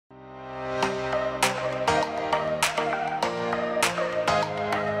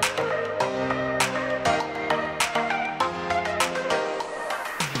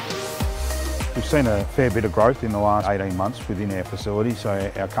seen a fair bit of growth in the last 18 months within our facility, so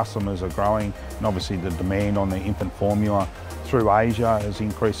our customers are growing, and obviously the demand on the infant formula through Asia has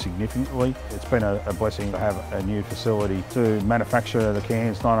increased significantly. It's been a blessing to have a new facility to manufacture the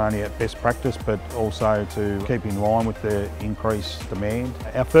cans not only at best practice but also to keep in line with the increased demand.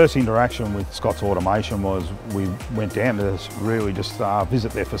 Our first interaction with Scott's Automation was we went down to really just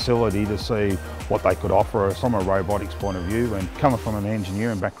visit their facility to see what they could offer us from a robotics point of view. And coming from an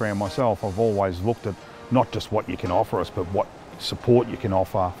engineering background myself, I've always looked at not just what you can offer us but what support you can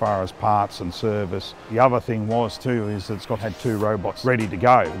offer as far as parts and service. The other thing was too is that Scott had 2 robots ready to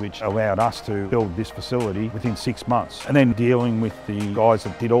go, which allowed us to build this facility within 6 months. And then dealing with the guys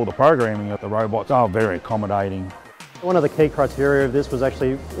that did all the programming of the robots, they were very accommodating. One of the key criteria of this was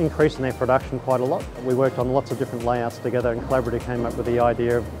actually increasing their production quite a lot. We worked on lots of different layouts together and collaboratively came up with the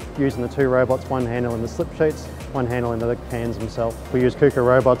idea of using the 2 robots, one handling the slip sheets, one handling the cans themselves. We used KUKA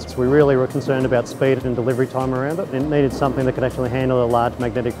robots. We really were concerned about speed and delivery time around it. It needed something that could actually handle a large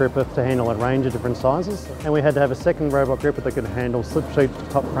magnetic gripper to handle a range of different sizes. And we had to have a second robot gripper that could handle slip sheets,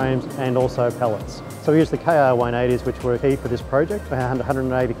 top frames and also pallets. So we used the KR180s, which were key for this project. We had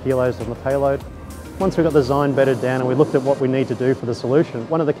 180 kilos on the payload. Once we got the design bedded down and we looked at what we need to do for the solution,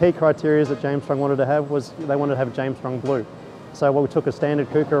 one of the key criteria that James Strong wanted to have was they wanted to have James Strong Blue. So we took a standard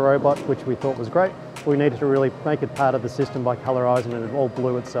KUKA robot, which we thought was great. We needed to really make it part of the system by colorising it all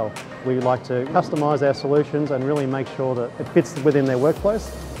blue itself. We like to customise our solutions and really make sure that it fits within their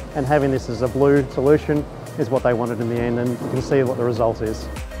workflows, and having this as a blue solution is what they wanted in the end, and you can see what the result is.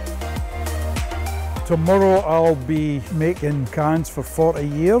 Tomorrow I'll be making cans for 40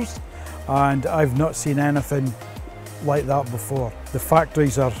 years. And I've not seen anything like that before. The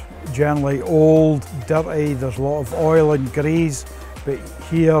factories are generally old, dirty, there's a lot of oil and grease, but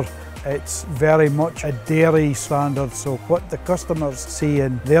here it's very much a dairy standard, so what the customers see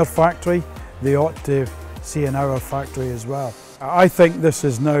in their factory, they ought to see in our factory as well. I think this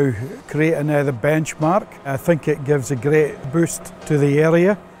is now creating the benchmark. I think it gives a great boost to the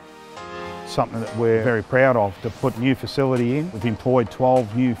area. Something that we're very proud of to put a new facility in. We've employed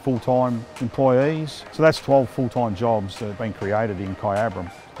 12 new full-time employees. So that's 12 full-time jobs that have been created in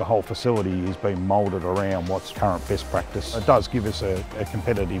Kyabram. The whole facility is being moulded around what's current best practice. It does give us a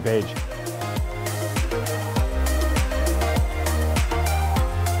competitive edge.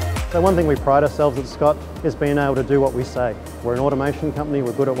 So one thing we pride ourselves at Scott is being able to do what we say. We're an automation company,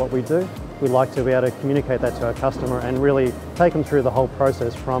 we're good at what we do. We like to be able to communicate that to our customer and really take them through the whole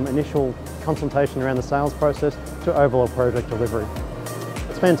process from initial consultation around the sales process to overall project delivery.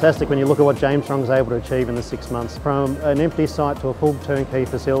 It's fantastic when you look at what James Strong is able to achieve in the 6 months, from an empty site to a full turnkey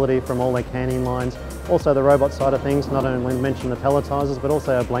facility, from all their canning lines, also the robot side of things, not only mention the palletisers but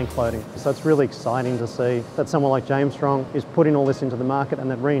also our blank floating. So it's really exciting to see that someone like James Strong is putting all this into the market and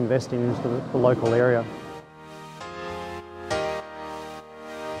then reinvesting into the local area.